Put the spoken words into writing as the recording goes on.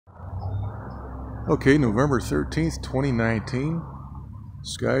Okay, November 13th, 2019.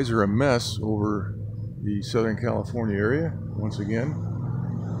 Skies are a mess over the Southern California area once again.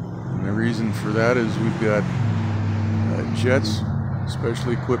 And the reason for that is we've got jets,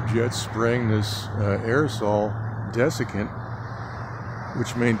 specially equipped jets, spraying this aerosol desiccant,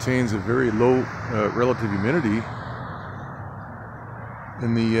 which maintains a very low relative humidity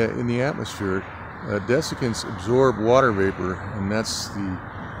in the atmosphere. Desiccants absorb water vapor, and that's the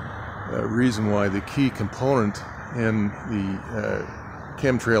reason why the key component in the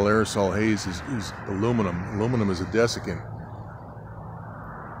chemtrail aerosol haze is aluminum. Aluminum is a desiccant.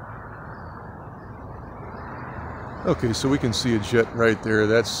 Okay, so we can see a jet right there.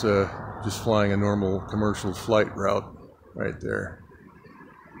 That's just flying a normal commercial flight route right there.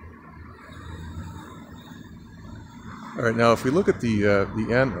 All right, now if we look at the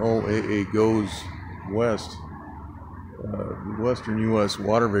NOAA goes west, the western U.S.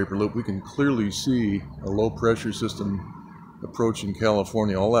 water vapor loop, we can clearly see a low pressure system approaching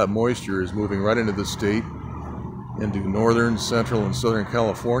California. All that moisture is moving right into the state, into northern, central, and southern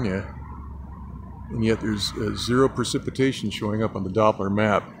California, and yet there's zero precipitation showing up on the Doppler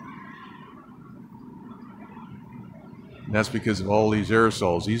map. And that's because of all these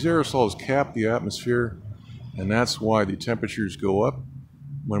aerosols. These aerosols cap the atmosphere, and that's why the temperatures go up.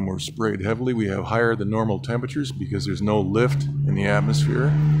 When we're sprayed heavily, we have higher than normal temperatures because there's no lift in the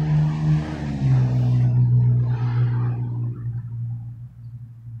atmosphere.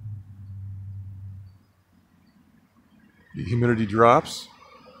 The humidity drops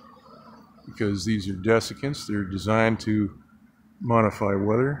because these are desiccants. They're designed to modify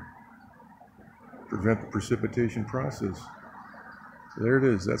weather, prevent the precipitation process. So there it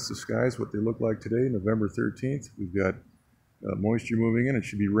is. That's the skies, what they look like today, November 13th. We've got moisture moving in. It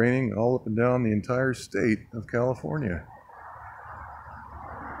should be raining all up and down the entire state of California.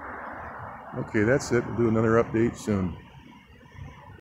 Okay, that's it. We'll do another update soon.